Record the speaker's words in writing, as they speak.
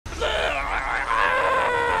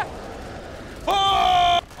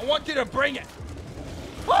want you to bring it.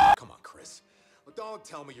 Come on, Chris. But don't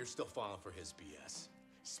tell me you're still falling for his BS.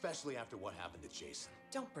 Especially after what happened to Jason.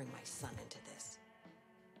 Don't bring my son into this.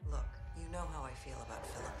 Look, you know how I feel about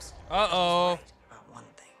Phillips. Uh-oh. He's right about one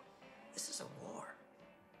thing. This is a war.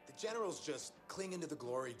 The general's just clinging to the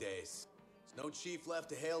glory days. There's no chief left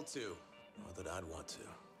to hail to. Not that I'd want to.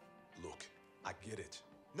 Look, I get it.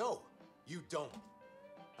 No, you don't.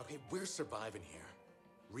 Okay, we're surviving here.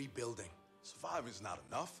 Rebuilding. Surviving's not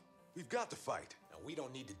enough. We've got to fight. Now, we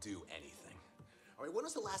don't need to do anything. All right, when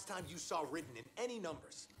was the last time you saw written in any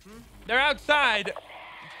numbers? They're outside.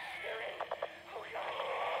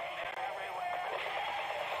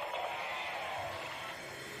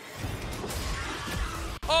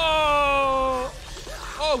 Oh!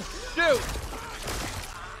 Oh, shoot!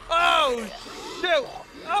 Oh, shoot!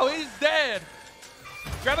 Oh, he's dead!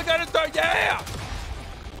 Grab a gun and start, yeah!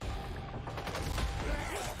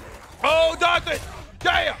 Oh, Dawson!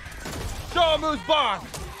 Damn! Show him who's boss!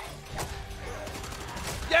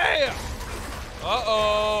 Yeah!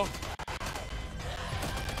 Uh-oh!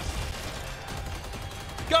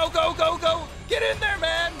 Go, go, go, go! Get in there,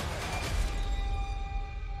 man!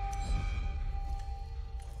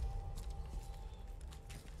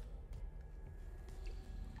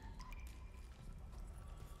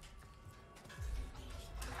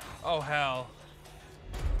 Oh, hell.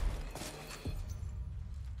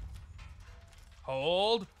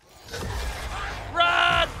 Hold.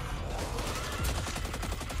 Run!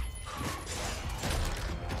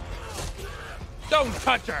 Don't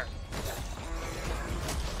touch her!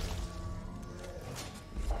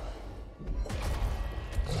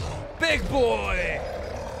 Big boy!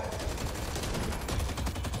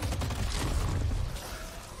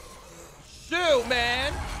 Shoot,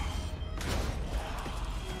 man!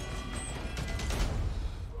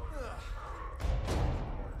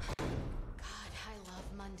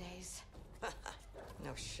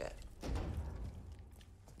 No shit.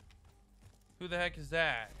 Who the heck is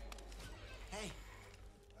that? Hey,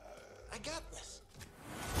 I got this.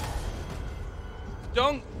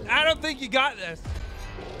 I don't think you got this.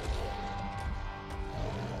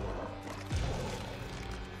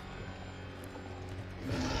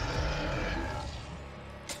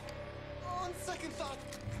 On second thought.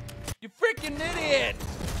 You freaking idiot!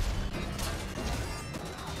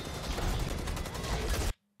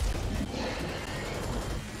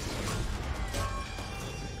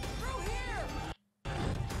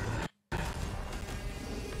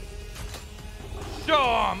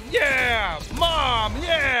 Show 'em! Yeah! Mom!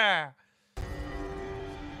 Yeah!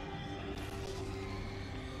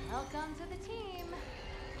 Welcome to the team.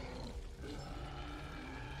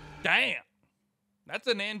 Damn! That's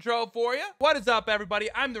an intro for you. What is up, everybody?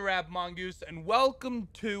 I'm TheRabidMongooose, and welcome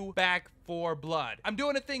to Back 4 Blood. I'm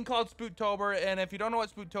doing a thing called Spooktober, and if you don't know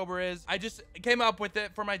what Spooktober is, I just came up with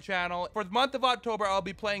it for my channel. For the month of October, I'll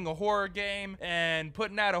be playing a horror game and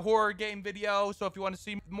putting out a horror game video. So if you want to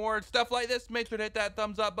see more stuff like this, make sure to hit that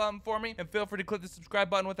thumbs up button for me, and feel free to click the subscribe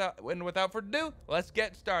button. Without further ado, let's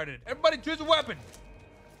get started. Everybody choose a weapon.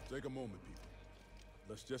 Take a moment, people.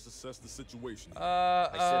 Let's just assess the situation. I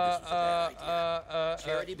said this was a bad idea.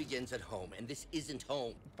 Charity begins at home, and this isn't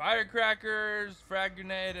home. Firecrackers, frag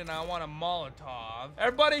grenade, and I want a Molotov.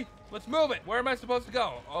 Everybody, let's move it. Where am I supposed to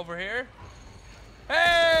go? Over here?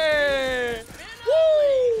 Hey!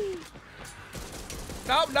 Woo!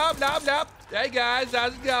 Nope, nope, nope, nope. Hey guys,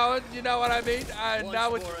 how's it going? You know what I mean?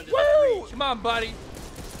 Now it's woo! Come on, buddy.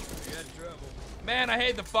 Man, I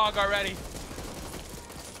hate the fog already.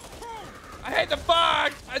 I hate the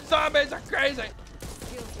fog! And zombies are crazy!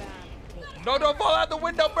 No, don't fall out the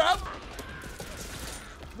window, bro!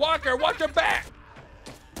 Walker, watch your back!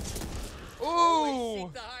 Ooh!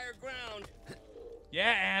 Seek the higher ground.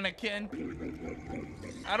 Yeah, Anakin.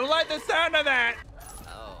 I don't like the sound of that!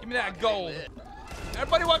 Oh, Give me that gold.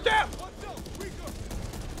 Everybody watch out!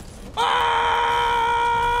 Ah!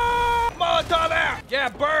 Molotov out! Yeah,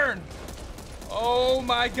 burn! Oh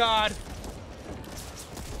my god.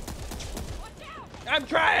 I'm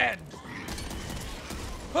trying!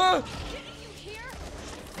 Huh?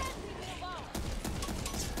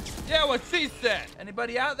 Yeah, what she said.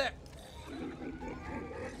 Anybody out there?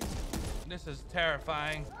 This is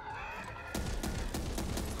terrifying.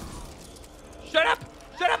 Shut up!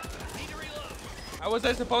 Shut up! Was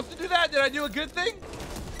I supposed to do that? Did I do a good thing?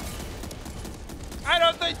 I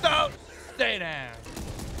don't think so! Stay down.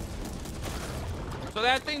 So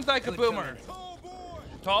that thing's like a boomer.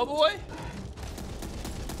 Tall boy?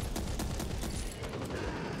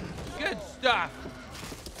 Good stuff.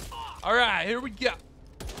 All right, here we go.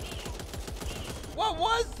 What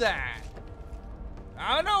was that?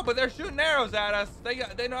 I don't know, but they're shooting arrows at us.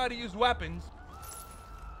 They know how to use weapons.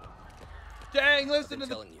 Dang, listen to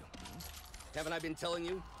the... telling you. Haven't I been telling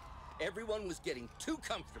you? Everyone was getting too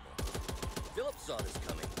comfortable. Philip saw this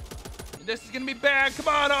coming. This is gonna be bad. Come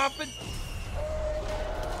on, Hoffman.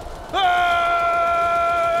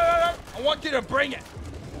 Ah! I want you to bring it.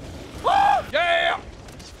 Woo! Yeah!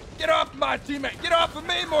 Get off my teammate. Get off of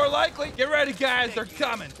me, more likely. Get ready, guys. They're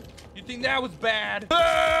coming. You think that was bad?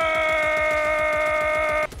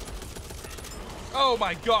 Ah! Oh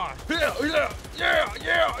my God. Yeah.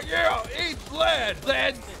 Eat lead,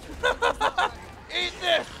 lead. Eat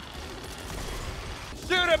this.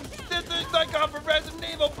 Shoot him. This is like off of Resident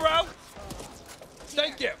Evil, bro.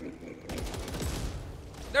 Thank you.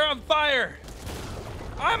 They're on fire.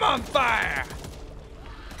 I'm on fire.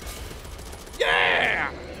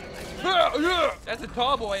 Yeah. That's a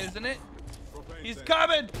tall boy, isn't it? He's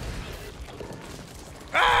coming.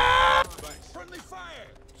 Ah! Friendly fire!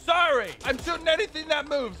 Sorry. I'm shooting anything that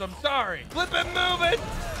moves. I'm sorry. Flip and move it.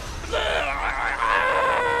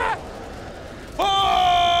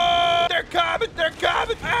 Oh! They're coming. They're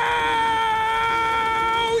coming. Oh,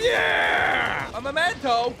 yeah. A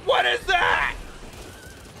memento. What is that?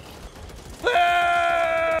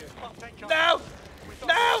 Ah! No.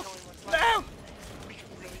 No. No.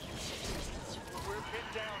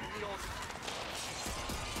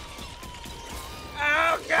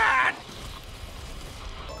 Oh, God.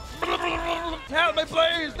 Help me,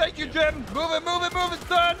 please. Thank you, Jim. Move it, move it, move it,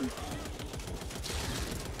 son.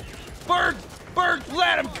 Birds, birds,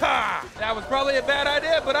 let him come. That was probably a bad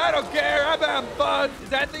idea, but I don't care. I'm having fun.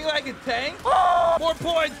 Is that thing like a tank? Oh, more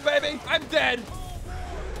points, baby. I'm dead.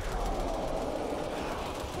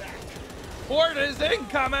 Horde is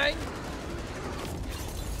incoming.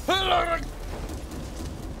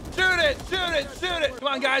 Shoot it, shoot it, shoot it. Come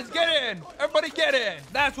on, guys, get in. Everybody get in.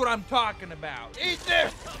 That's what I'm talking about. Eat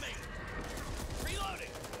this.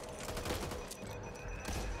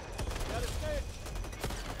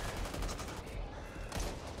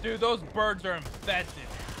 Dude, those birds are infested.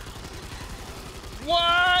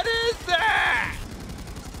 What is that?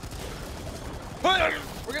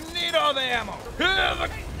 We're gonna need all the ammo.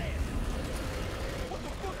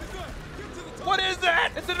 What is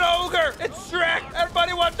that? It's an ogre. It's Shrek.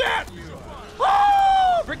 Everybody watch out.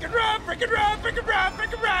 Oh! Freaking run, freaking run, freaking run,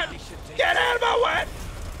 freaking run. Get out of my way.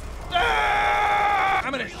 Ah!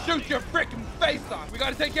 I'm gonna shoot your freaking face off. We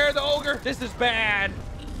gotta take care of the ogre. This is bad.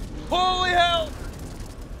 Holy hell.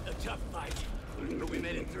 A tough fight, but we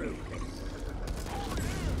made it through.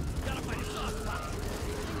 Gotta find a soft spot.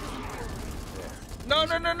 No,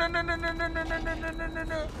 no, no, no, no, no, no, no, no, no, no, no, no,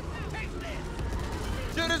 no.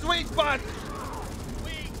 Shoot his weak spot.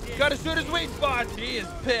 Gotta shoot his weak spot. He is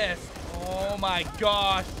pissed. Oh my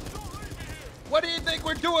gosh. What do you think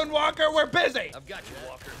we're doing, Walker? We're busy. I've got you,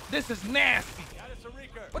 Walker. This is nasty.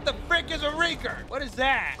 What the frick is a reeker? What is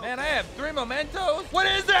that? Man, I have 3 mementos. What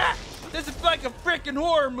is that? This is like a freaking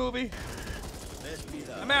horror movie.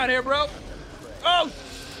 I'm out here, bro. Oh,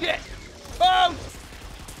 shit. Oh,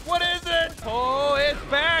 what is it? Oh, it's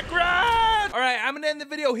back, run! All right, I'm gonna end the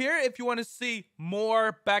video here. If you want to see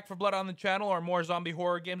more Back 4 Blood on the channel or more zombie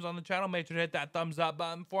horror games on the channel, make sure to hit that thumbs up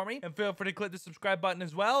button for me. And feel free to click the subscribe button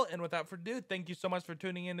as well. And without further ado, thank you so much for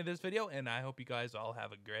tuning into this video. And I hope you guys all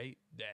have a great day.